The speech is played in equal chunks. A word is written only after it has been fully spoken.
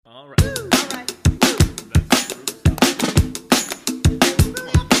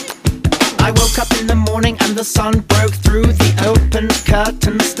I woke up in the morning and the sun broke through the open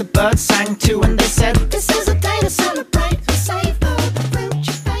curtains. The birds sang too and they said, this is a day to celebrate and savor the fruit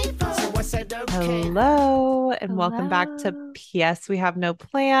you favor. So I said, okay. Hello and welcome back to Hello. PS We Have No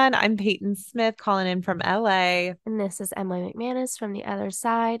Plan. I'm Peyton Smith calling in from LA. And this is Emily McManus from the other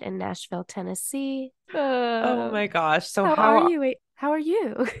side in Nashville, Tennessee. Oh my gosh. So How are you? Wait, how are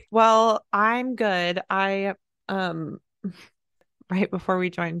you? well, I'm good. I um right before we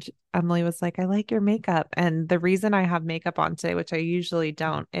joined, Emily was like, I like your makeup. And the reason I have makeup on today, which I usually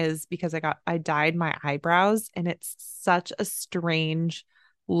don't, is because I dyed my eyebrows and it's such a strange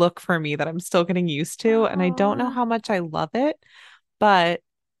look for me that I'm still getting used to. And I don't know Oh, how much I love it, but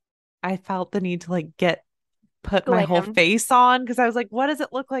I felt the need to put my whole glammed. face on because I was like, what does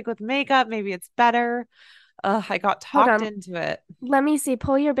it look like with makeup? Maybe it's better. I got Hold talked on. into it. Let me see.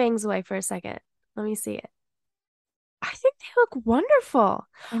 Pull your bangs away for a second. Let me see it. I think they look wonderful.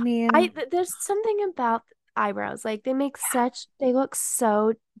 I mean, There's something about eyebrows. Like they look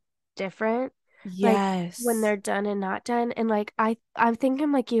so different. Like when yes. they're done and not done. And like I'm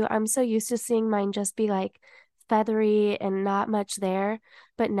thinking like you, I'm so used to seeing mine just be like feathery and not much there.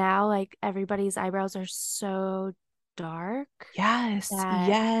 But now like everybody's eyebrows are so dark Yes. that,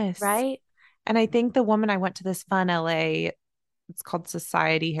 Yes. right? And I think the woman I went to this fun LA, it's called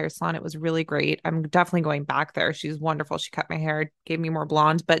Society Hair Salon. It was really great. I'm definitely going back there. She's wonderful. She cut my hair, gave me more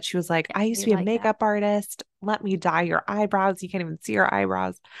blonde, but she was like, Yeah, I used to we be a like that. makeup artist. Let me dye your eyebrows. You can't even see your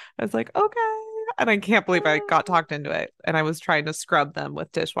eyebrows. I was like, okay. And I can't believe I got talked into it. And I was trying to scrub them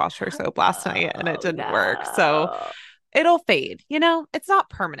with dishwasher soap last night and it Oh didn't work. So no. it'll fade, it's not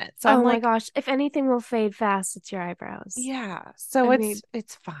permanent. So I'm Oh my like, gosh. If anything will fade fast, it's your eyebrows. yeah. So I it's mean,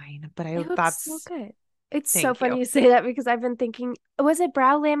 it's fine. they look so That's good. It's so thank you. funny you say that because I've been thinking, was it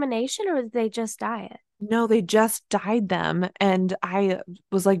brow lamination or did they just dye it? No, they just dyed them and I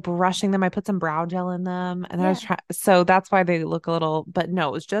was like brushing them. I put some brow gel in them and I was Yeah. trying, so that's why they look a little, but no,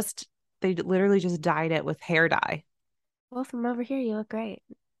 it was just, they literally just dyed it with hair dye. Well, from over here, you look great.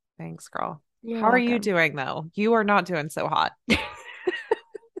 Thanks, girl. You're How are you welcome. doing though? You are not doing so hot.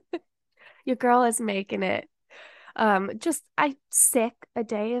 Your girl is making it. Just I sick a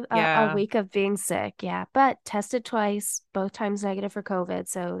Yeah, week of being sick. Yeah, but tested twice, both times negative for COVID.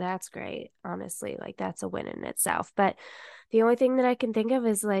 So that's great. Honestly, like that's a win in itself. But the only thing that I can think of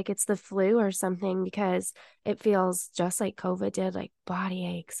is like it's the flu or something because it feels just like COVID did, like body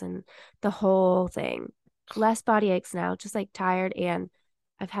aches and the whole thing. Less body aches now, just like tired and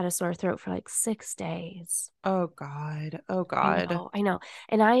I've had a sore throat for like 6 days. oh God, oh I God. know, I know.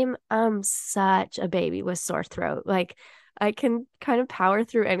 And I'm such a baby with sore throat. Like I can kind of power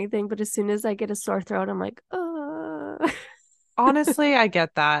through anything, but as soon as I get a sore throat, I'm like, Honestly, I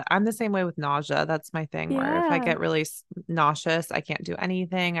get that. I'm the same way with nausea. That's my thing where if I yeah. get really nauseous, I can't do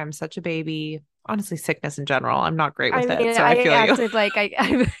anything. I'm such a baby. Honestly, sickness in general, I'm not great I with mean, it. So I I feel you. acted like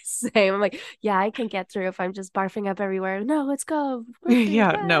I'm the same. I'm like, yeah, I can get through if I'm just barfing up everywhere. No, let's go. Birthday.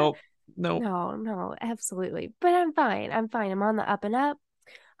 Yeah, Ah. no, no. No, no, absolutely. But I'm fine. I'm fine. I'm on the up and up.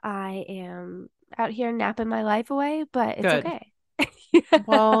 I am out here napping my life away, but it's Good. okay.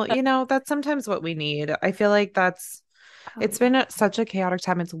 Well, that's sometimes what we need. I feel like Oh it's yeah. been such a chaotic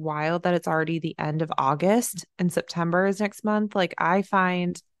time. It's wild that it's already the end of August and September is next month. Like, I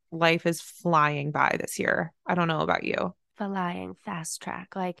find life is flying by this year. I don't know about you. Flying fast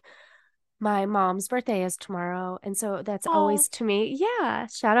track. Like my mom's birthday is tomorrow. And so that's Oh, always to me. Yeah.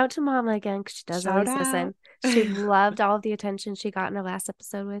 Shout out to mama again because she does shout always out. listen. She loved all of the attention she got in her last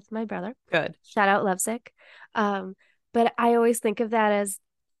episode with my brother. Good. Shout out Lovesick. Um, but I always think of that as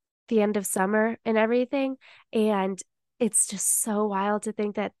the end of summer and everything. And it's just so wild to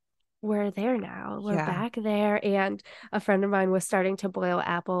think that we're there now. We're Yeah. back there. And a friend of mine was starting to boil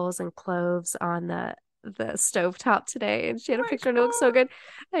apples and cloves on the stove top today and she Oh had a my picture and it looked so God. good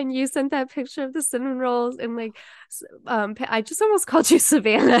and you sent that picture of the cinnamon rolls and like I just almost called you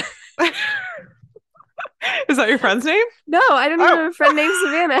Savannah. Is that your friend's name? No, I don't even Oh, have a friend named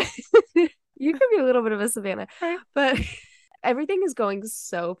Savannah. You could be a little bit of a Savannah, right. but everything is going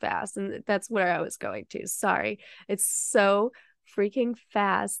so fast. And that's where I was going to. Sorry. It's so freaking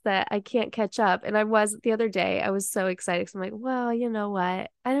fast that I can't catch up. And I was the other day, I was so excited. 'Cause I'm like, well, you know what?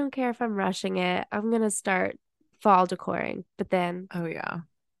 I don't care if I'm rushing it. I'm going to start fall decoring. But then Oh yeah.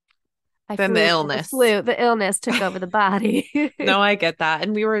 I Then the flew, illness. the illness took over the body. No, I get that.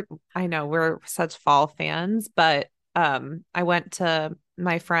 And I know we're such fall fans, but I went to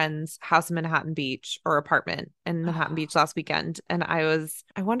my friend's house in Manhattan Beach, or apartment in Manhattan Beach last weekend. And I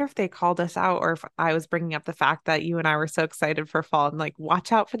wonder if they called us out or if I was bringing up the fact that you and I were so excited for fall and like,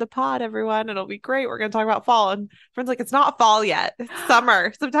 watch out for the pod, everyone. It'll be great. We're going to talk about fall. And friends like, it's not fall yet. It's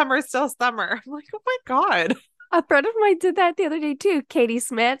summer. September is still summer. I'm like, oh my God. A friend of mine did that the other day too, Katie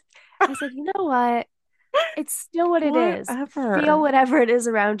Smith. I said, you know what? It's still what it is. Whatever. Feel whatever it is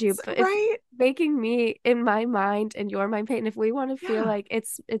around you. But if Right? making me in my mind and your mind, Peyton, if we want to feel Yeah. like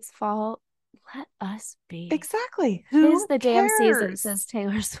it's fall, let us be. Exactly. It Who is the damn season, cares? says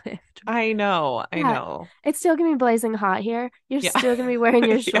Taylor Swift. I know. I Yeah. know. It's still gonna be blazing hot here. You're Yeah. still gonna be wearing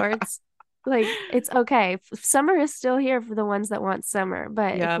your Yeah. shorts. Like, it's okay. Summer is still here for the ones that want summer.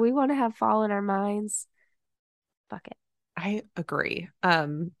 But if Yeah. we want to have fall in our minds, fuck it. I agree.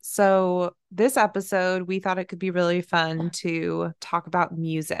 So this episode, we thought it could be really fun to talk about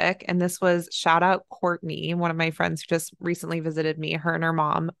music. And this was shout out Courtney, one of my friends who just recently visited me. Her and her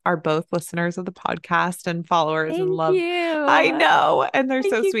mom are both listeners of the podcast and followers and Thank love. you. I know. And they're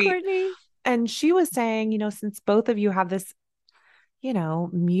Thank so you, sweet. Courtney. And she was saying, since both of you have this,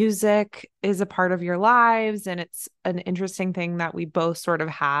 music is a part of your lives and it's an interesting thing that we both sort of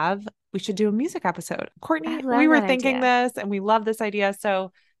have, we should do a music episode. I Courtney, love we were that thinking idea. this and we love this idea.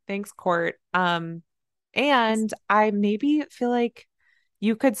 So thanks, Court. And I maybe feel like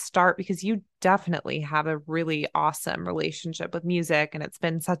you could start because you definitely have a really awesome relationship with music and it's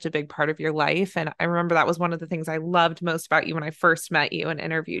been such a big part of your life. And I remember that was one of the things I loved most about you when I first met you and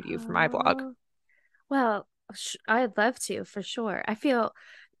interviewed you for my blog. Oh, well, I'd love to for sure.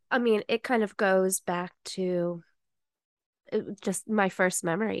 I mean, it kind of goes back to just my first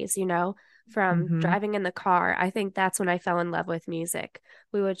memories, from Mm-hmm. driving in the car. I think that's when I fell in love with music.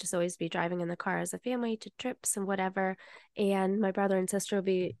 We would just always be driving in the car as a family to trips and whatever. And my brother and sister would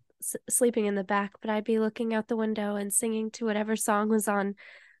be sleeping in the back, but I'd be looking out the window and singing to whatever song was on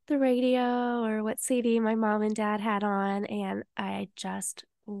the radio or what CD my mom and dad had on. And I just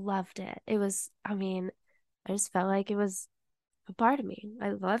loved it. I mean, I just felt like it was a part of me.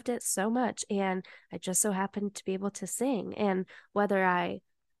 I loved it so much. And I just so happened to be able to sing. And whether I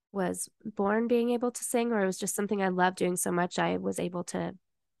was born being able to sing or it was just something I loved doing so much, I was able to,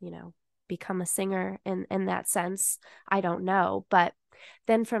 you know, become a singer in that sense. I don't know. But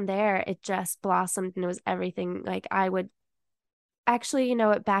then from there, it just blossomed and it was everything. Like I would actually,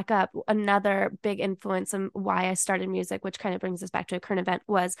 back up. Another big influence on why I started music, which kind of brings us back to a current event,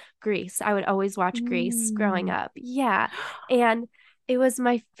 was Grease. I would always watch Grease growing Mm. up. Yeah. And it was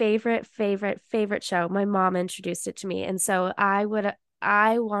my favorite show. My mom introduced it to me. And so I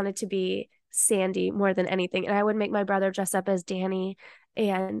wanted to be Sandy more than anything. And I would make my brother dress up as Danny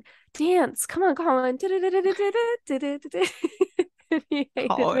and dance. Come on, Colin. He hated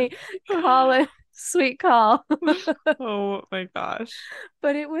Colin. me. Colin, sweet call. Oh my gosh.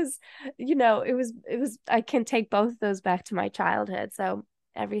 But it was I can take both of those back to my childhood. So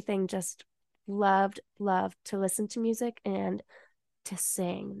everything, just loved to listen to music and to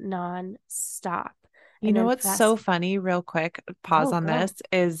sing non-stop. You And know then what's so fast. funny, real quick, pause Oh, on go. this,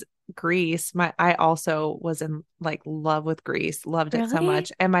 is Grease. I also was in like love with Grease, loved it so Really?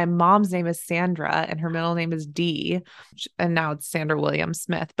 much. And my mom's name is Sandra and her middle name is Dee. And now it's Sandra Williams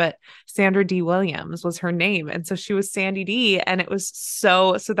Smith, but Sandra D. Williams was her name. And so she was Sandy D. And it was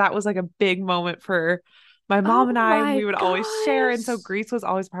so that was like a big moment for my mom and Oh I, and my we would always share. And so gosh. Grease was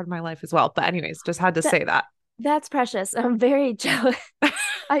always part of my life as well. But anyways, just had to That say that. that's precious. I'm very jealous.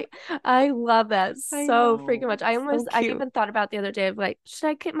 I I love that I so freaking know. much. So I cute. even thought about the other day of like, should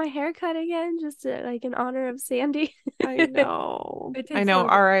I get my hair cut again just like in honor of Sandy? I know. It I did know. so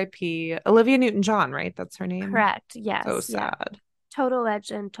good. R.I.P. Olivia Newton-John, right? That's her name. Correct. So Yes. Yeah. sad. Total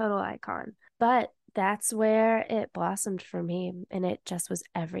legend, total icon. But that's where it blossomed for me. And it just was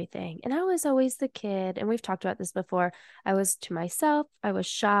everything. And I was always the kid. And we've talked about this before. I was to myself. I was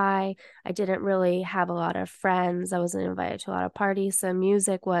shy. I didn't really have a lot of friends. I wasn't invited to a lot of parties. So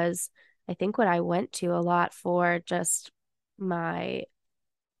music was, I think, what I went to a lot for just my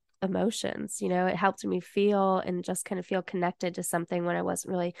emotions. It helped me feel and just kind of feel connected to something when I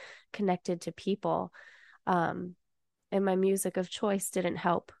wasn't really connected to people. Um, and my music of choice didn't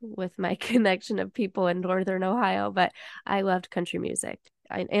help with my connection of people in Northern Ohio, but I loved country music.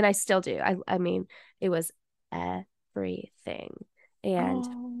 And I still do. I mean, it was everything. And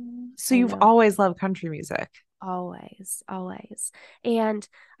Oh, so I you've know, always loved country music. always, always. And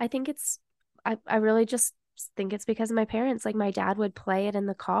I think I really just think it's because of my parents. Like my dad would play it in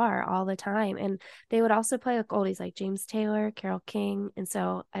the car all the time. And they would also play like oldies like James Taylor, Carole King. And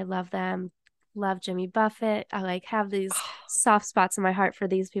so I love them. Love Jimmy Buffett. I like have these soft spots in my heart for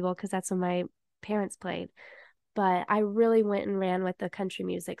these people because that's when my parents played. but I really went and ran with the country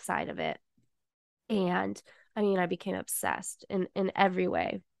music side of it. And I mean, I became obsessed in every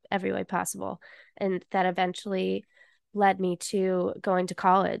way possible. And that eventually led me to going to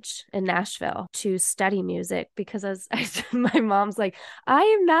college in Nashville to study music because my mom's like, I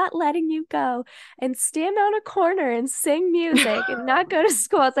am not letting you go and stand on a corner and sing music and not go to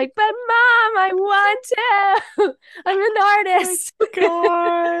school. It's like, but mom, I want to. I'm an artist.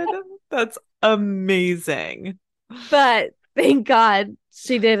 God, that's amazing. But thank God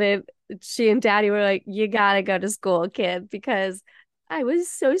she didn't. She and daddy were like, you gotta go to school, kid, because I was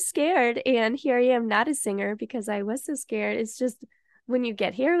so scared. And here I am, not a singer because I was so scared. It's just when you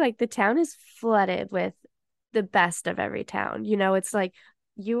get here, like the town is flooded with the best of every town. It's like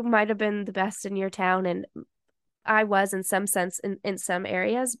you might have been the best in your town, and I was in some sense in some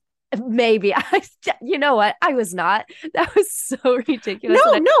areas. Maybe you know what? I was not. That was so ridiculous.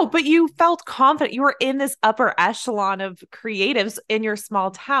 No, but you felt confident. You were in this upper echelon of creatives in your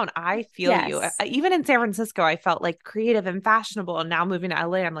small town. I feel you. Yes. Even in San Francisco, I felt like creative and fashionable. And now moving to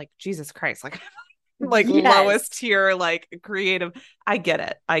LA, I'm like, Jesus Christ, like, like Yes. lowest tier, like creative. I get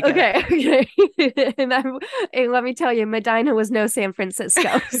it. Okay. And let me tell you, Medina was no San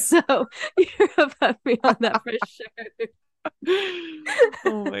Francisco. So you're above me on that for sure.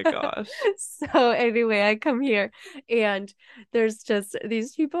 Oh my gosh. So anyway, I come here and there's just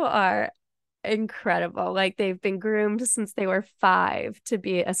these people are incredible. Like they've been groomed since they were 5 to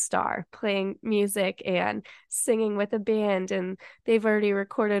be a star, playing music and singing with a band. And they've already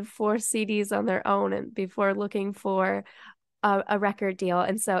recorded 4 CDs on their own and before looking for a record deal.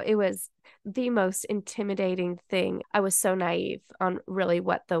 And so it was the most intimidating thing. I was so naive on really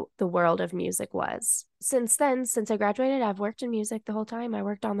what the world of music was. Since then, since I graduated, I've worked in music the whole time. I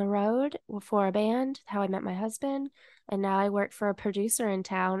worked on the road for a band, how I met my husband, and now I work for a producer in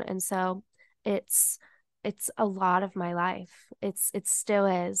town. And so it's a lot of my life. It still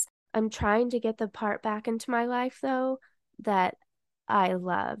is. I'm trying to get the part back into my life though that I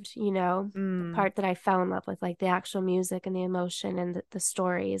loved, the part that I fell in love with, like the actual music and the emotion and the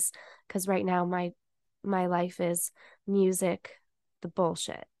stories. Because right now my life is music, the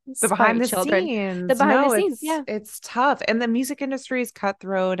bullshit. The behind the scenes. The behind the scenes, yeah. It's tough. And the music industry is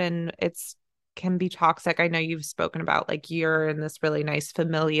cutthroat and it's can be toxic. I know you've spoken about like you're in this really nice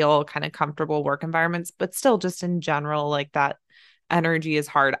familial kind of comfortable work environments, but still just in general, like that energy is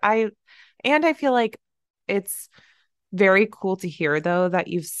hard. I feel like it's very cool to hear though that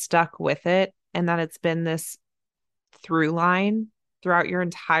you've stuck with it and that it's been this through line throughout your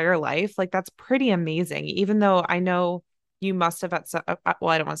entire life. Like that's pretty amazing. Even though I know you must have well,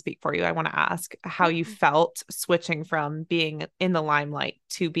 I don't want to speak for you. I want to ask how you felt switching from being in the limelight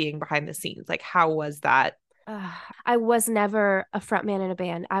to being behind the scenes. Like how was that? I was never a front man in a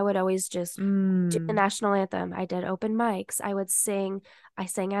band. I would always just do the national anthem. I did open mics. I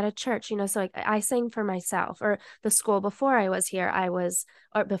sang at a church, so like I sang for myself. Or the school before I was here,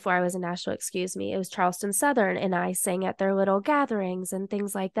 before I was in Nashville, excuse me, it was Charleston Southern, and I sang at their little gatherings and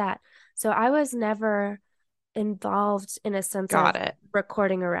things like that. So I was never involved in a sense of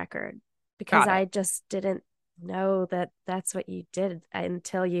recording a record because I just didn't know that that's what you did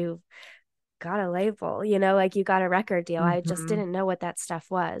until you got a label, like you got a record deal. I just didn't know what that stuff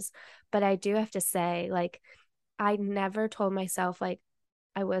was. But I do have to say, like, I never told myself like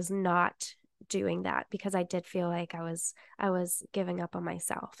I was not doing that because I did feel like I was giving up on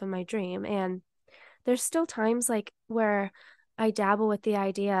myself and my dream. And there's still times like where I dabble with the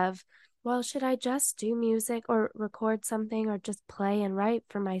idea of, well, should I just do music or record something or just play and write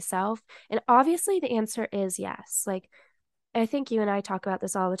for myself? And obviously the answer is yes. Like, I think you and I talk about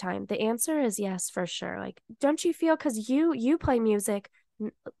this all the time. The answer is yes, for sure. Like, don't you feel, because you play music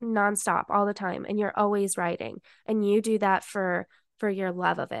nonstop all the time and you're always writing and you do that for your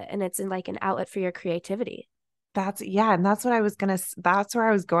love of it. And it's in like an outlet for your creativity. And that's where I was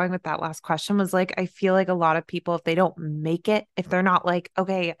going with that last question was like, I feel like a lot of people, if they don't make it, if they're not like,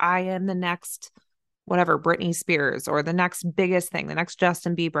 okay, I am the next whatever, Britney Spears or the next biggest thing, the next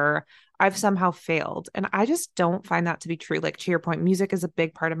Justin Bieber, I've somehow failed. And I just don't find that to be true. Like to your point, music is a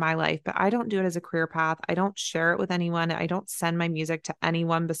big part of my life, but I don't do it as a career path. I don't share it with anyone. I don't send my music to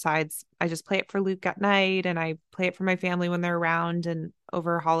anyone besides I just play it for Luke at night and I play it for my family when they're around and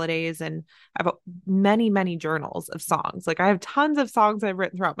over holidays. And I have many, many journals of songs. Like I have tons of songs I've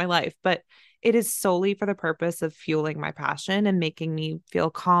written throughout my life, but it is solely for the purpose of fueling my passion and making me feel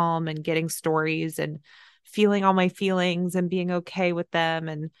calm and getting stories and feeling all my feelings and being okay with them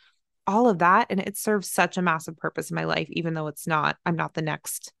and all of that. And it serves such a massive purpose in my life, even though I'm not the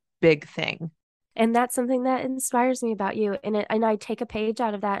next big thing. And that's something that inspires me about you. And I take a page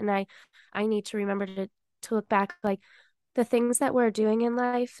out of that and I need to remember to look back, like the things that we're doing in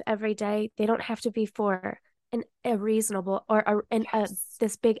life every day, they don't have to be for a reasonable or Yes.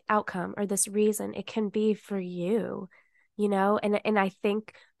 this big outcome or this reason. It can be for you, you know? And I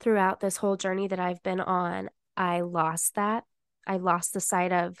think throughout this whole journey that I've been on, I lost that. I lost the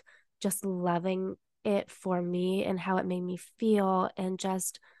sight of just loving it for me and how it made me feel and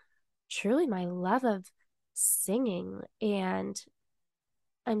just truly my love of singing. And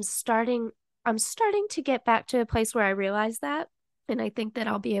I'm starting I'm starting to get back to a place where I realize that. And I think that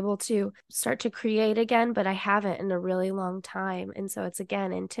I'll be able to start to create again, but I haven't in a really long time. And so it's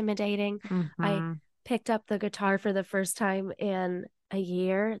again intimidating. I Hmm. picked up the guitar for the first time in a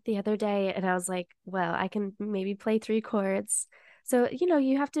year the other day, and I was like, well, I can maybe play three chords. So, you know,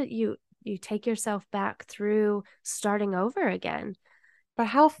 you have to you take yourself back through starting over again. But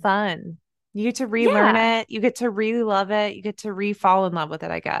how fun. You get to relearn Yeah. it. You get to really love it. You get to re-fall in love with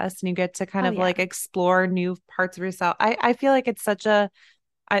it, I guess. And you get to kind Oh of yeah. like explore new parts of yourself. I feel like it's such a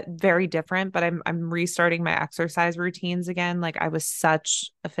very different, but I'm restarting my exercise routines again. Like I was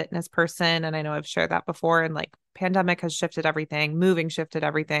such a fitness person, and I know I've shared that before. And like pandemic has shifted everything, moving shifted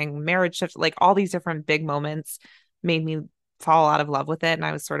everything, marriage shifted, like all these different big moments made me fall out of love with it. And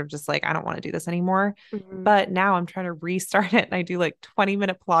I was sort of just like, I don't want to do this anymore. Mhm. But now I'm trying to restart it, and I do like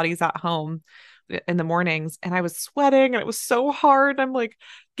 20-minute Pilates at home in the mornings, and I was sweating and it was so hard. I'm like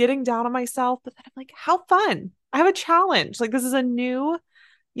getting down on myself, but then I'm like, how fun. I have a challenge. Like this is a new,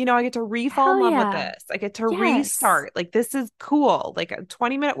 I get to re-fall in Hell love with yeah. this. I get to Yes. restart. Like this is cool. Like a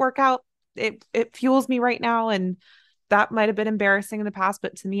 20-minute workout, it fuels me right now. And that might have been embarrassing in the past,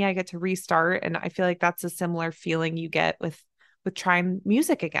 but to me, I get to restart. And I feel like that's a similar feeling you get with trying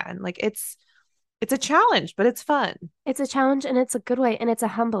music again. Like it's a challenge, but it's fun. It's a challenge and it's a good way and it's a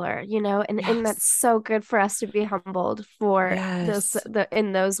humbler, you know, and that's Yes. so good for us to be humbled for this Yes. the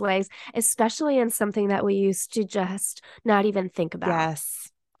in those ways, especially in something that we used to just not even think about,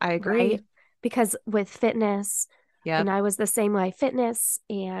 Yes. I right? agree. Because with fitness, and Yep. I was the same way, fitness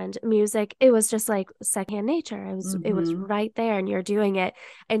and music, it was just like secondhand nature. It was Hmm. right there and you're doing it.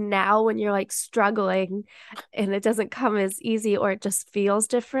 And now when you're like struggling and it doesn't come as easy or it just feels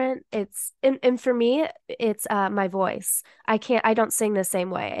different, and for me, it's my voice. I don't sing the same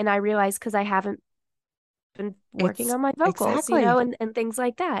way. And I realize because I haven't been working It's on my vocals, you know, exactly. and things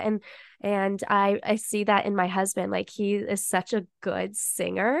like that. And I see that in my husband. Like he is such a good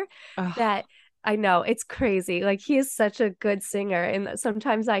singer Ugh. that I know it's crazy. Like he is such a good singer. And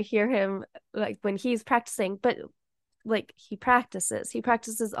sometimes I hear him like when he's practicing, but like he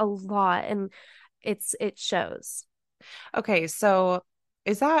practices a lot and it shows. Okay, so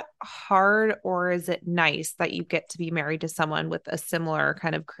is that hard or is it nice that you get to be married to someone with a similar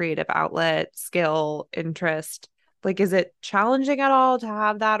kind of creative outlet, skill, interest? Like, is it challenging at all to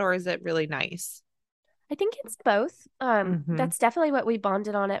have that, or is it really nice? I think it's both. Hmm. That's definitely what we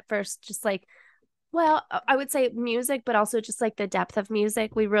bonded on at first, just like, well, I would say music, but also just like the depth of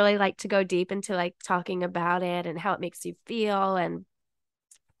music. We really like to go deep into like talking about it and how it makes you feel and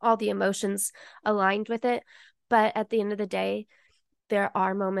all the emotions aligned with it. But at the end of the day, there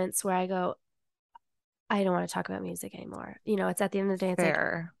are moments where I go, I don't want to talk about music anymore. You know, it's at the end of the day, it's like,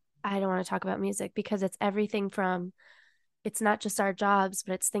 Fair. I don't want to talk about music because it's everything from it's not just our jobs,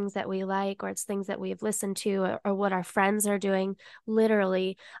 but it's things that we like or it's things that we've listened to or what our friends are doing.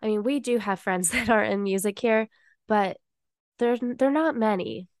 Literally, I mean, we do have friends that are in music here, but they're not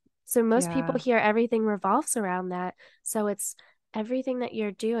many. So most people Yeah. here, everything revolves around that. So it's everything that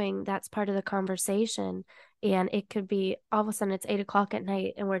you're doing, that's part of the conversation. And it could be all of a sudden it's 8 o'clock at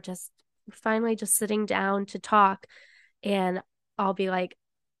night and we're just finally just sitting down to talk. And I'll be like,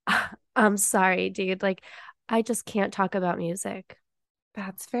 I'm sorry, dude. Like, I just can't talk about music.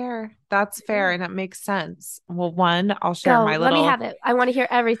 That's fair. That's fair. Yeah. And that makes sense. Well, one, I'll share Go, my let me little, have it. I want to hear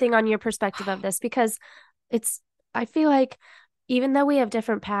everything on your perspective of this because it's, I feel like even though we have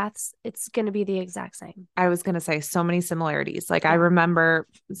different paths, it's going to be the exact same. I was going to say so many similarities. Like, I Yeah. remember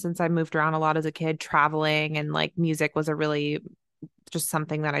since I moved around a lot as a kid, traveling and like music was a really just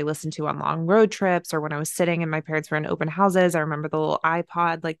something that I listened to on long road trips or when I was sitting and my parents were in open houses. I remember the little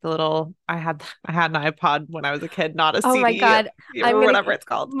iPod, like the little I had an iPod when I was a kid, not a Oh my CD God. I'm or going whatever to, it's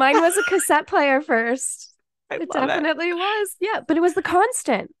called. mine was a cassette player first. I It love it. definitely was. Yeah. But it was the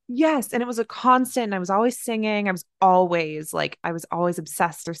constant. Yes, and it was a constant. And I was always singing. I was always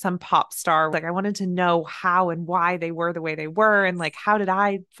obsessed or some pop star. Like I wanted to know how and why they were the way they were and like how did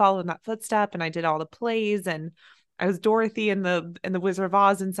I follow in that footstep? And I did all the plays and I was Dorothy in the Wizard of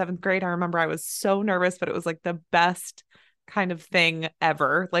Oz in seventh grade. I remember I was so nervous, but it was like the best kind of thing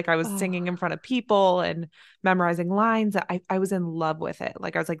ever. Like I was Oh, singing in front of people and memorizing lines. I was in love with it.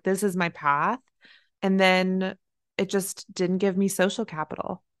 Like I was like, this is my path. And then it just didn't give me social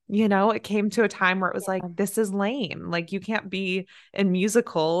capital. It came to a time where it was like, Yeah. this is lame. Like you can't be in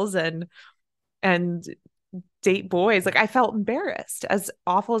musicals and date boys. Like I felt embarrassed, as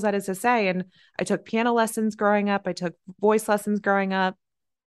awful as that is to say. And I took piano lessons growing up. I took voice lessons growing up.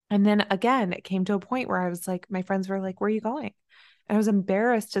 And then again, it came to a point where I was like, my friends were like, where are you going? And I was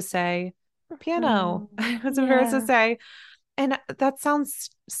embarrassed to say piano. Oh, I was embarrassed to yeah. say, and that sounds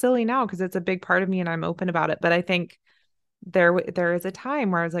silly now because it's a big part of me and I'm open about it. But I think there is a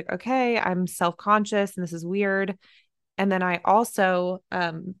time where I was like, okay, I'm self-conscious and this is weird. And then I also,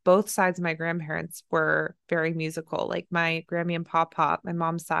 both sides of my grandparents were very musical. Like my Grammy and Pop Pop, my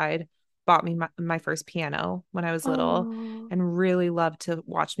mom's side, bought me my first piano when I was little Oh, and really loved to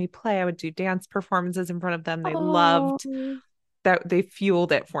watch me play. I would do dance performances in front of them. They oh, loved that, they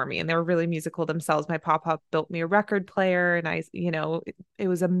fueled it for me and they were really musical themselves. My Pop Pop built me a record player and it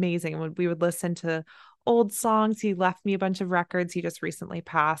was amazing. When we would listen to old songs, he left me a bunch of records. He just recently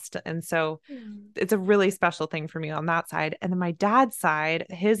passed. And so mm. it's a really special thing for me on that side. And then my dad's side,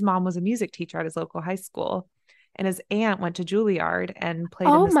 his mom was a music teacher at his local high school, and his aunt went to Juilliard and played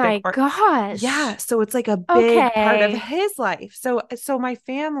in Oh this big my art. Yeah, gosh. so it's like a big part of Okay. his life. So my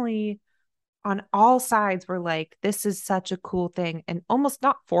family on all sides were like, this is such a cool thing, and almost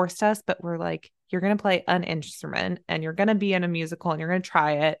not forced us, but we're like, you're going to play an instrument and you're going to be in a musical and you're going to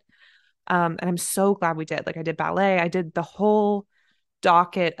try it. And I'm so glad we did. Like I did ballet, I did the whole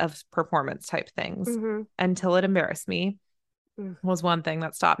docket of performance type things Mm-hmm. until it embarrassed me, Mm. was one thing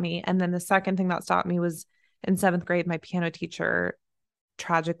that stopped me. And then the second thing that stopped me was in seventh grade, my piano teacher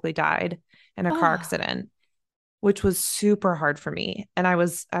tragically died in a car Oh, accident, which was super hard for me. And I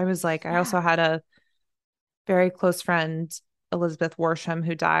was like, I yeah. also had a very close friend, Elizabeth Worsham,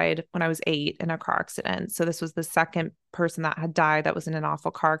 who died when I was 8 in a car accident. So this was the second person that had died that was in an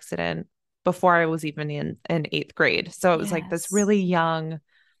awful car accident before I was even in eighth grade. So it was like this Yes. really young,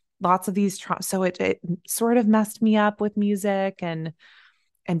 lots of these so it sort of messed me up with music and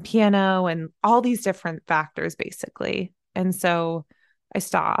piano and all these different factors basically. And so I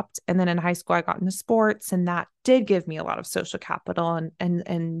stopped. And then in high school I got into sports, and that did give me a lot of social capital,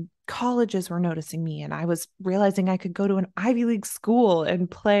 and colleges were noticing me, and I was realizing I could go to an Ivy League school and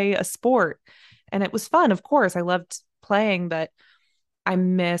play a sport. And it was fun, of course. I loved playing, but I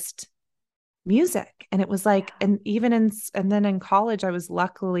missed music. And it was like, Yeah. and then in college, I was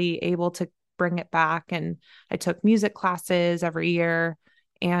luckily able to bring it back. And I took music classes every year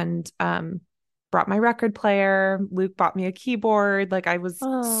and brought my record player. Luke bought me a keyboard. Like I was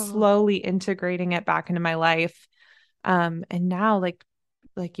Oh, slowly integrating it back into my life. And now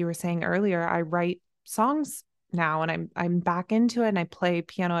like you were saying earlier, I write songs now and I'm back into it and I play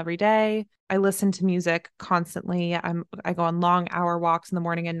piano every day. I listen to music constantly. I go on long hour walks in the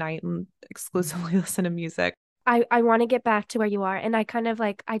morning and night and exclusively listen to music. I want to get back to where you are. And I kind of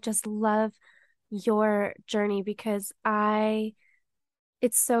like, I just love your journey because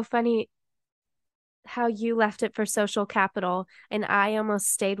it's so funny how you left it for social capital and I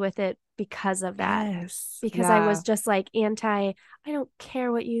almost stayed with it because of that. Yes. Because I was Yeah. just like I don't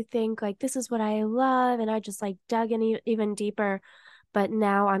care what you think, like this is what I love. And I just like dug in even deeper. But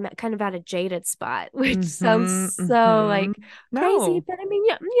now I'm kind of at a jaded spot, which sounds Mm-hmm. so Mm-hmm. like crazy. No, But I mean,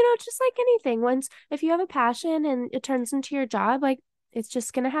 yeah, just like anything, once if you have a passion and it turns into your job, like it's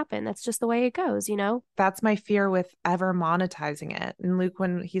just gonna happen. That's just the way it goes. that's my fear with ever monetizing it. And Luke,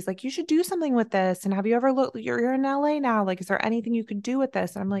 when he's like, you should do something with this. And have you ever looked, you're in LA now. Like, is there anything you could do with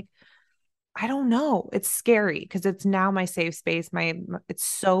this? And I'm like, I don't know. It's scary because it's now my safe space. It's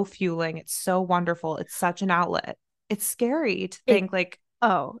so fueling. It's so wonderful. It's such an outlet. It's scary to It think like,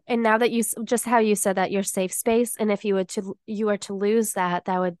 Oh, and now that just how you said that your safe space, and if you were to lose that,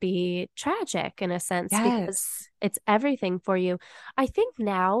 that would be tragic in a sense because yes, it's everything for you. I think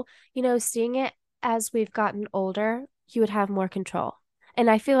now, seeing it as we've gotten older, you would have more control. And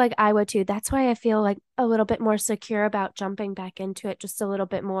I feel like I would too. That's why I feel like a little bit more secure about jumping back into it just a little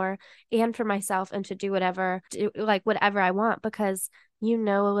bit more and for myself and to like whatever I want because a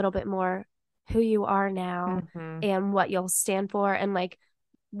little bit more who you are now hmm, and what you'll stand for and like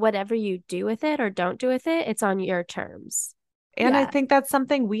whatever you do with it or don't do with it, it's on your terms. and I Yeah. think that's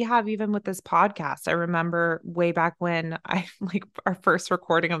something we have even with this podcast. I remember way back when I like our first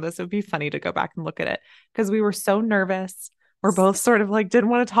recording of this. It would be funny to go back and look at it because we were so nervous. We're both sort of like didn't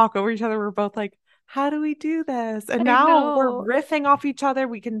want to talk over each other. We're both like, how do we do this? And I now we're know. riffing off each other.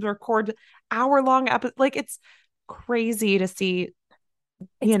 We can record hour long episodes. Like it's crazy to see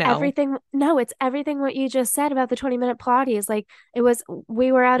It's you know. everything. No, it's everything what you just said about the 20-minute Pilates. Like it was,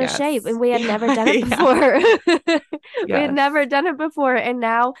 we were out of shape and Yes. we had never Yeah. done it Yeah. before. We had Yes. never done it before. And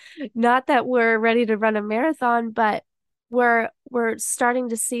now, not that we're ready to run a marathon, but we're starting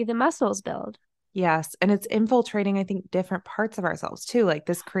to see the muscles build. Yes. And it's infiltrating, I think, different parts of ourselves too, like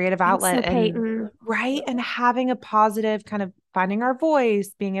this creative Think outlet so, and Peyton. right. And having a positive kind of finding our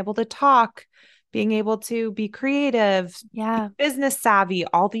voice, being able to talk, being able to be creative, be Yeah, business savvy,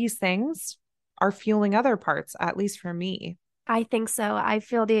 all these things are fueling other parts, at least for me. I think so. I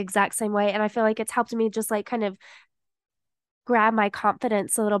feel the exact same way. And I feel like it's helped me just like kind of grab my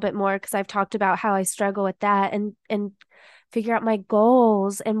confidence a little bit more because I've talked about how I struggle with that and figure out my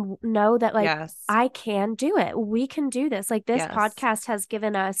goals and know that like Yes. I can do it. We can do this. Like this Yes. podcast has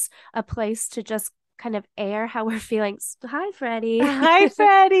given us a place to just kind of air how we're feeling. Hi, Freddie. Hi,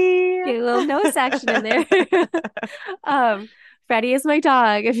 Freddie. Get a little nose action in there. um, Freddie is my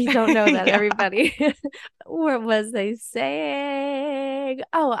dog, if you don't know that, Yeah. everybody. What was they saying?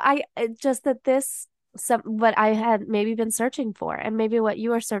 Oh, I just that this some what I had maybe been searching for, and maybe what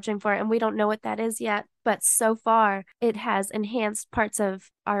you are searching for, and we don't know what that is yet. But so far, it has enhanced parts of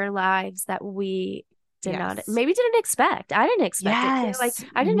our lives that we did not Yes. maybe didn't expect. I didn't expect it to. Like Yes.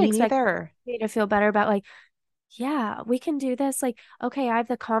 I didn't Me expect neither. me to feel better about like yeah, we can do this. Like, okay, I have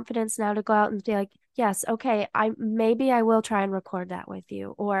the confidence now to go out and be like, yes, okay, I maybe I will try and record that with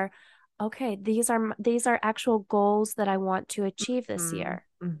you. Or, okay, these are actual goals that I want to achieve this Mm-hmm. year.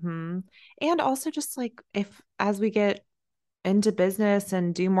 Mm-hmm. And also just like if as we get into business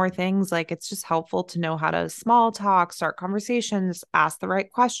and do more things, like it's just helpful to know how to small talk, start conversations, ask the right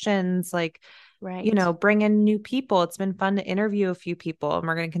questions, like, Right. bring in new people. It's been fun to interview a few people and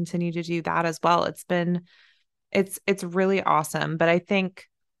we're going to continue to do that as well. It's really awesome. But I think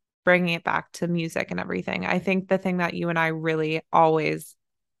bringing it back to music and everything, I think the thing that you and I really always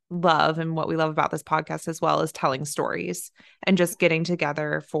love and what we love about this podcast as well is telling stories and just getting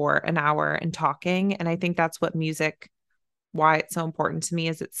together for an hour and talking. And I think that's what music, why it's so important to me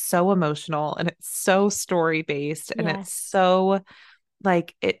is it's so emotional and it's so story based and it's Yes. so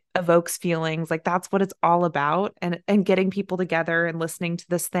like it evokes feelings. Like that's what it's all about. And getting people together and listening to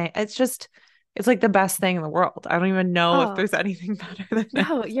this thing. It's like the best thing in the world. I don't even know if Oh, there's anything better than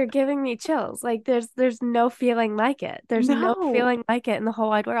no, this. you're giving me chills. Like there's no feeling like it. There's no No. feeling like it in the whole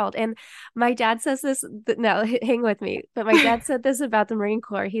wide world. And my dad says this, no, hang with me. But my dad said this about the Marine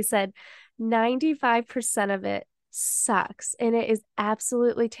Corps. He said 95% of it sucks and it is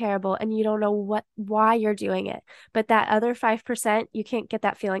absolutely terrible and you don't know why you're doing it. But that other 5%, you can't get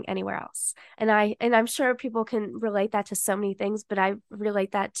that feeling anywhere else. And I'm sure people can relate that to so many things, but I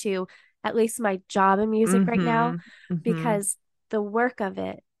relate that to at least my job in music right now Mm-hmm. Mm-hmm. because the work of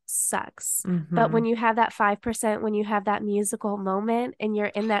it sucks. But Mm-hmm. when you have that 5%, when you have that musical moment and you're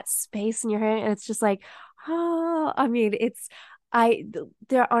in that space and you're hearing, and it's just like, oh, I mean,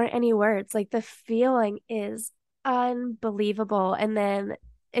 there aren't any words. Like the feeling is unbelievable. And then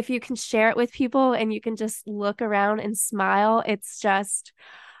if you can share it with people and you can just look around and smile, it's just,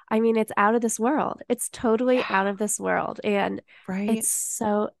 I mean, it's out of this world. It's totally Yeah. out of this world. And Right. it's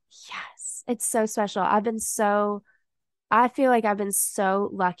so, yes, it's so special. I feel like I've been so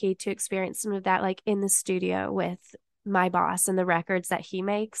lucky to experience some of that, like in the studio with my boss and the records that he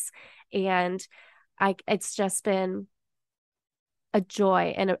makes. And it's just been a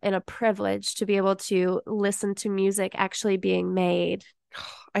joy and a privilege to be able to listen to music actually being made.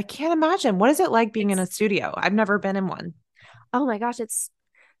 I can't imagine. What is it like being in a It's, studio? I've never been in one. oh my gosh,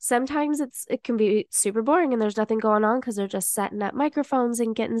 sometimes it can be super boring and there's nothing going on because they're just setting up microphones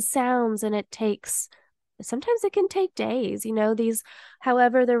and getting sounds and it takes sometimes it can take days, these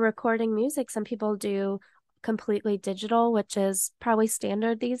however they're recording music. Some people do completely digital, which is probably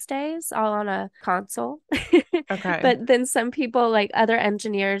standard these days, all on a console. Okay. But then some people, like other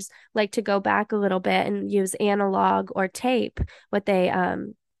engineers, like to go back a little bit and use analog or tape, what they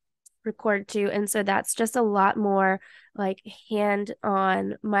record to. And so that's just a lot more like hand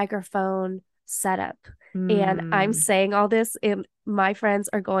on microphone setup. And I'm Mm. saying all this, and my friends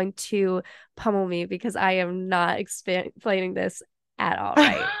are going to pummel me because I am not explaining this at all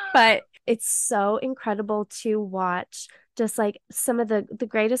right. But it's so incredible to watch just like some of the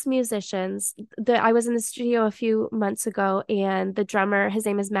greatest musicians. I was in the studio a few months ago, and the drummer, his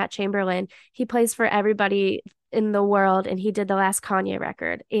name is Matt Chamberlain. He plays for everybody in the world, and he did the last Kanye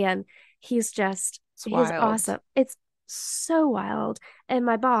record. And It's he's wild. awesome. It's so wild. And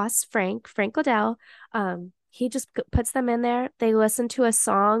my boss, Frank Liddell, he just puts them in there. They listen to a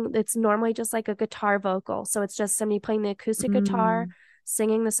song that's normally just like a guitar vocal. So it's just somebody playing the acoustic guitar, Mm.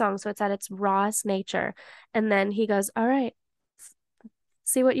 singing the song. So it's at its rawest nature. And then he goes, all right,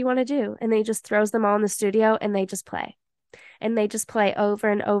 see what you want to do. And then he just throws them all in the studio and they just play. And they just play over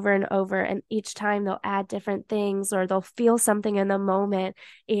and over and over. And each time they'll add different things or they'll feel something in the moment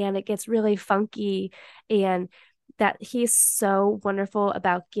and it gets really funky. And that he's so wonderful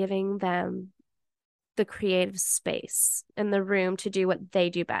about giving them the creative space and the room to do what they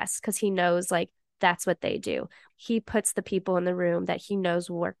do best because he knows like that's what they do. He puts the people in the room that he knows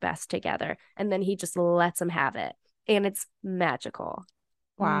will work best together and then he just lets them have it. And it's magical.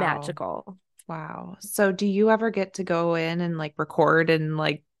 Wow. Magical. Wow. So do you ever get to go in and like record and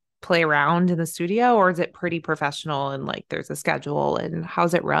like play around in the studio, or is it pretty professional and like there's a schedule, and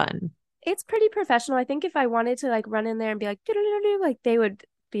how's it run? It's pretty professional. I think if I wanted to like run in there and be like, like they would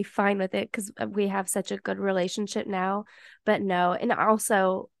be fine with it because we have such a good relationship now. But no, and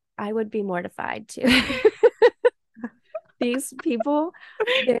also I would be mortified too. These people,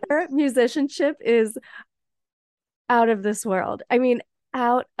 their musicianship is out of this world. I mean,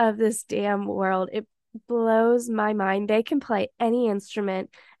 out of this damn world. It blows my mind. They can play any instrument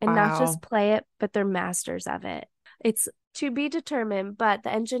and not Wow. just play it, but they're masters of it. It's to be determined, but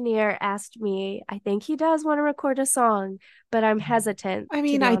the engineer asked me, I think he does want to record a song, but I'm hesitant, I to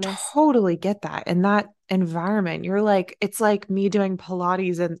mean, be I honest. totally get that. In that environment, you're like, it's like me doing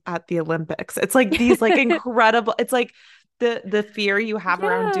Pilates at the Olympics. It's like these like incredible, it's like the fear you have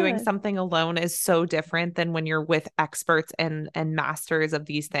around doing Yeah. something alone is so different than when you're with experts and masters of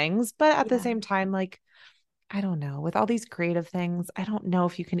these things. But at the Yeah. same time, like, I don't know, with all these creative things, I don't know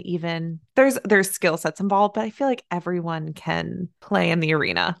if you can even there's skill sets involved, but I feel like everyone can play in the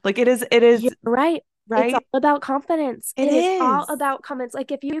arena. Like it You're is right. It's all right. about confidence. It It is all is. about confidence.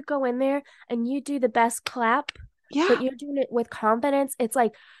 Like if you go in there and you do the best clap, but Yeah. you're doing it with confidence, it's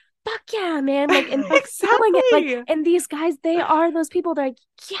like, fuck yeah, man. Like, and they're killing it. Like, Exactly. and these guys, they are those people. They're like,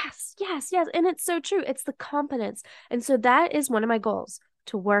 yes, yes, yes. And it's so true. It's the confidence. And so that is one of my goals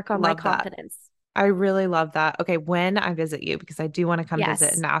to work on my Love that. confidence. I really love that. Okay, when I visit you, because I do want to come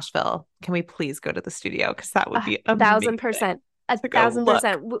visit in Yes. Nashville, can we please go to the studio? Because that would A be amazing 1,000%. A to go thousand look.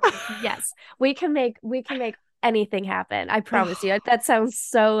 percent. Yes. We can make anything happen. I promise you. That sounds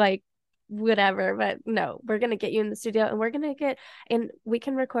so like whatever, but no, we're gonna get you in the studio and and we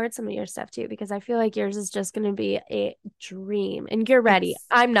can record some of your stuff too, because I feel like yours is just gonna be a dream. And you're ready. It's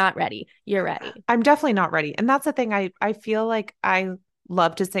I'm not ready. You're ready. I'm definitely not ready. And that's the thing. I feel like I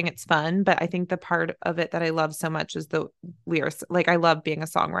love to sing. It's fun, but I think the part of it that I love so much is the lyrics. Like I love being a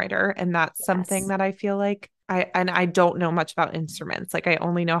songwriter, and that's something Yes. that I feel like I don't know much about instruments. Like I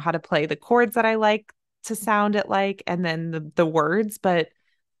only know how to play the chords that I like to sound it like, and then the words. But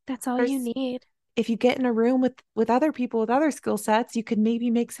That's all you there's need. if you get in a room with other people with other skill sets, you could maybe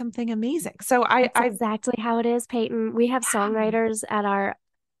make something amazing. So That's exactly how it is, Peyton. We have yeah, songwriters at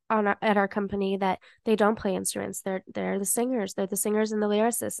our company that they don't play instruments. They're the singers. They're the singers and the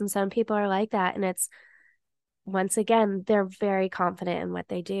lyricists. And some people are like that. And it's once again, they're very confident in what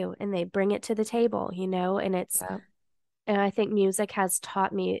they do and they bring it to the table, and yeah, and I think music has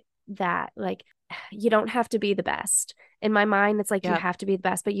taught me that like you don't have to be the best. In my mind, it's like you yeah. have to be the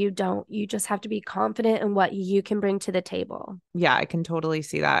best, but you don't. You just have to be confident in what you can bring to the table. Yeah, I can totally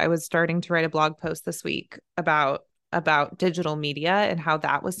see that. I was starting to write a blog post this week about digital media and how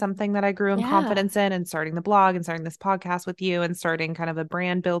that was something that I grew in Yeah. confidence in, and starting the blog and starting this podcast with you and starting kind of a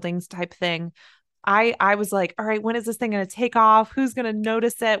brand building type thing. I was like, all right, when is this thing going to take off? Who's going to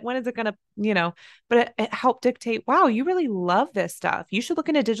notice it? When is it going to, but it helped dictate, wow, you really love this stuff. You should look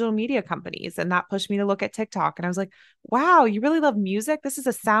into digital media companies. And that pushed me to look at TikTok. And I was like, wow, you really love music. This is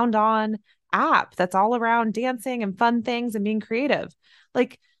a sound on app that's all around dancing and fun things and being creative.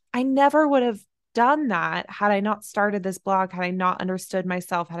 Like I never would have done that had I not started this blog, had I not understood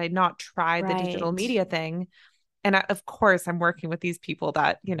myself, had I not tried the digital Right. media thing. And of course, I'm working with these people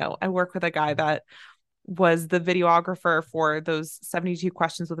that, I work with a guy that was the videographer for those 72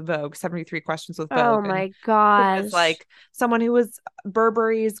 questions with Vogue, 73 questions with Oh Vogue, and my who was gosh. like someone who was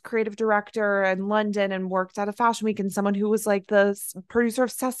Burberry's creative director in London and worked at a fashion week, and someone who was like the producer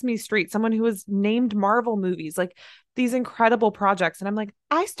of Sesame Street, someone who was named Marvel movies, like these incredible projects. And I'm like,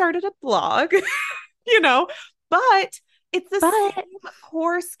 I started a blog, you know, but it's the But same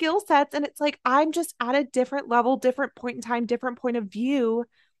core skill sets. And it's like, I'm just at a different level, different point in time, different point of view.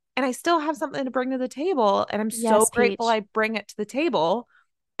 And I still have something to bring to the table. And I'm so yes, grateful Peach. I bring it to the table.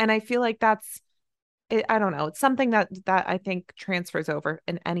 And I feel like that's, I don't know, it's something that I think transfers over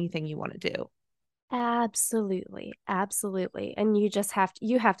in anything you want to do. Absolutely. Absolutely. And you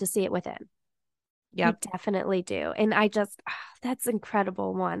have to see it within. You Yep. definitely do. And I just that's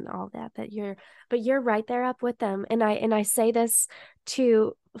incredible one, all that you're but you're right there up with them. And I say this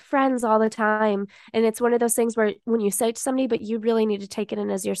to friends all the time. And it's one of those things where when you say it to somebody, but you really need to take it in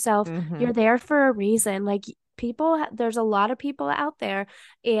as yourself, you're there for a reason. Like people, there's a lot of people out there,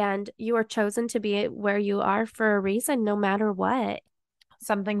 and you are chosen to be where you are for a reason, no matter what.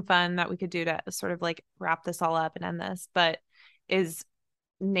 Something fun that we could do to sort of like wrap this all up and end this, but is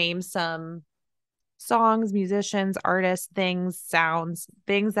name some songs, musicians, artists, things, sounds,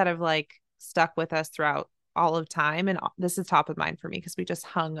 things that have like stuck with us throughout all of time. And this is top of mind for me because we just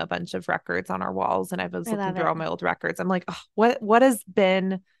hung a bunch of records on our walls, and I was looking through all my old records. I'm like, oh, what has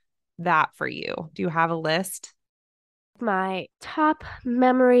been that for you? Do you have a list? My top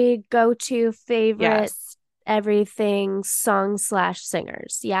memory, go-to favorite, everything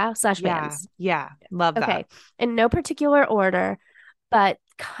song/singers. Yeah. /bands. Yeah. Love that. Okay. In no particular order, but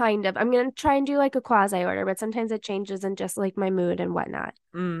kind of. I'm going to try and do like a quasi order, but sometimes it changes in just like my mood and whatnot.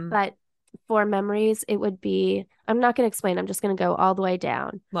 But for memories, it would be, I'm not going to explain. I'm just going to go all the way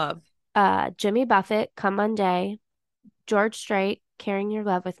down. Love. Jimmy Buffett, Come Monday. George Strait, Carrying Your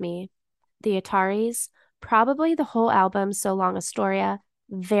Love with Me. The Ataris, probably the whole album, So Long Astoria.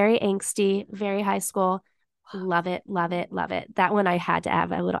 Very angsty, very high school. Love it, love it, love it. That one I had to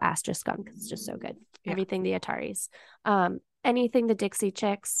have a little asterisk on because it's just so good. Yeah. Everything the Ataris. Anything the Dixie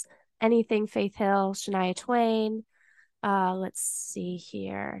Chicks, anything Faith Hill, Shania Twain. Let's see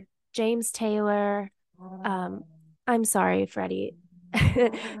here. James Taylor. I'm sorry, Freddie.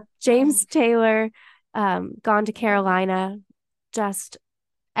 James Taylor. Gone to Carolina. Just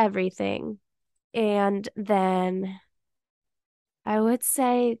everything. And then I would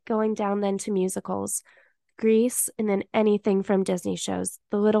say going down then to musicals. Grease, and then anything from Disney shows.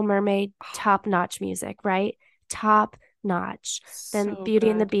 The Little Mermaid, top-notch music, right? Top-notch. Then Beauty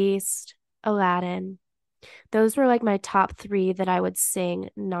and the Beast, Aladdin. Those were like my top 3 that I would sing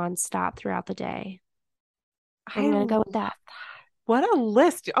nonstop throughout the day. I'm going to go with that. What a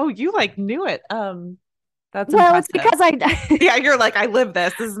list. Oh, you like knew it. That's well, impressive. It's because yeah, you're like, I live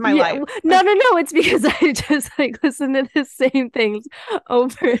this. This is my life. No. It's because I just like listen to the same things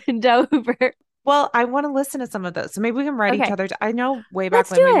over and over. Well, I want to listen to some of those. So maybe we can write each other. I know way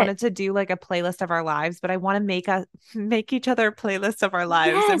back when we wanted to do like a playlist of our lives, but I want to make each other a playlist of our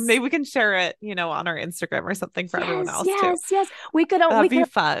lives. Yes. And maybe we can share it, on our Instagram or something for everyone else too. Yes. We could. That'd be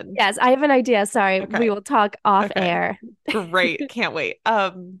fun. Yes. I have an idea. Sorry. Okay. We will talk off air. Great. Can't wait.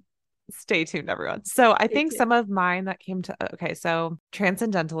 Stay tuned, everyone. So I think some of mine that came to, so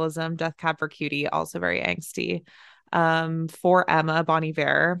Transcendentalism, Death Cab for Cutie, also very angsty. For Emma, Bon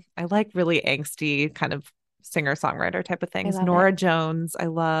Iver. I like really angsty kind of singer-songwriter type of things. Nora Jones, I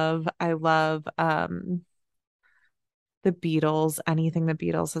love the Beatles, anything the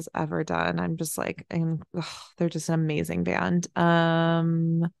Beatles has ever done. I'm just like, they're just an amazing band.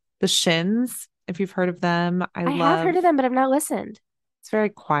 The Shins, if you've heard of them. I have heard of them, but I've not listened. It's very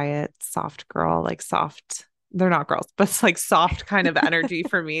quiet, soft girl, like soft. They're not girls, but it's like soft kind of energy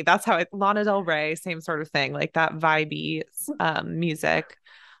for me. That's how Lana Del Rey, same sort of thing, like that vibey music.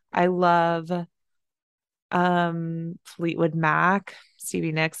 I love Fleetwood Mac.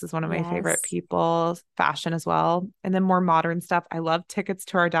 Stevie Nicks is one of my favorite people. Fashion as well. And then more modern stuff. I love Tickets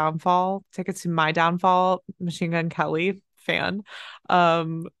to My Downfall, Machine Gun Kelly fan.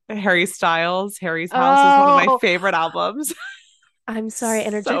 Harry Styles, Harry's House is one of my favorite albums. I'm sorry,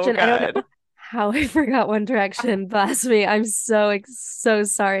 interjection. I don't know how I forgot One Direction. Bless me. I'm so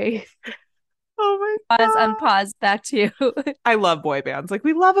sorry. Oh my God. Unpause. Back to you. I love boy bands. Like,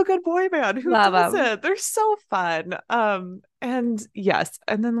 we love a good boy band. Who doesn't? They're so fun. And yes.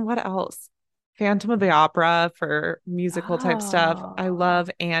 And then what else? Phantom of the Opera for musical type stuff. I love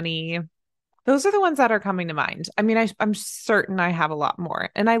Annie. Those are the ones that are coming to mind. I mean, I'm certain I have a lot more.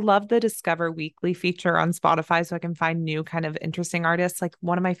 And I love the Discover Weekly feature on Spotify so I can find new kind of interesting artists. Like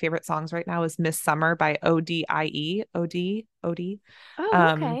one of my favorite songs right now is Miss Summer by ODIE. OD. Oh,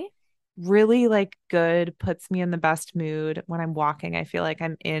 okay. Really like good, puts me in the best mood. When I'm walking, I feel like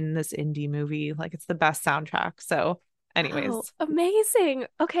I'm in this indie movie. Like it's the best soundtrack. So anyways. Oh, amazing.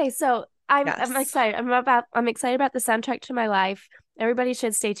 Okay. So I'm excited. I'm excited about the soundtrack to my life. Everybody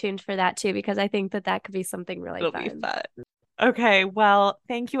should stay tuned for that too, because I think that could be something really fun. It'll be fun. Okay. Well,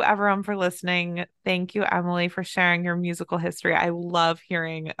 thank you everyone for listening. Thank you, Emily, for sharing your musical history. I love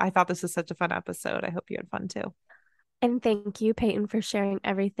hearing. I thought this was such a fun episode. I hope you had fun too. And thank you, Peyton, for sharing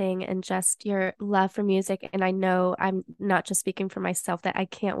everything and just your love for music. And I know I'm not just speaking for myself, that I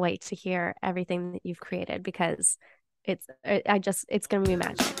can't wait to hear everything that you've created, because it's going to be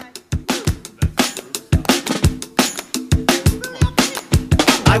magic.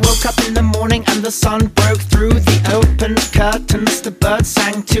 I woke up in the morning and the sun broke through the open curtains. The birds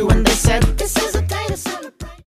sang too and they said, "This is a day to celebrate."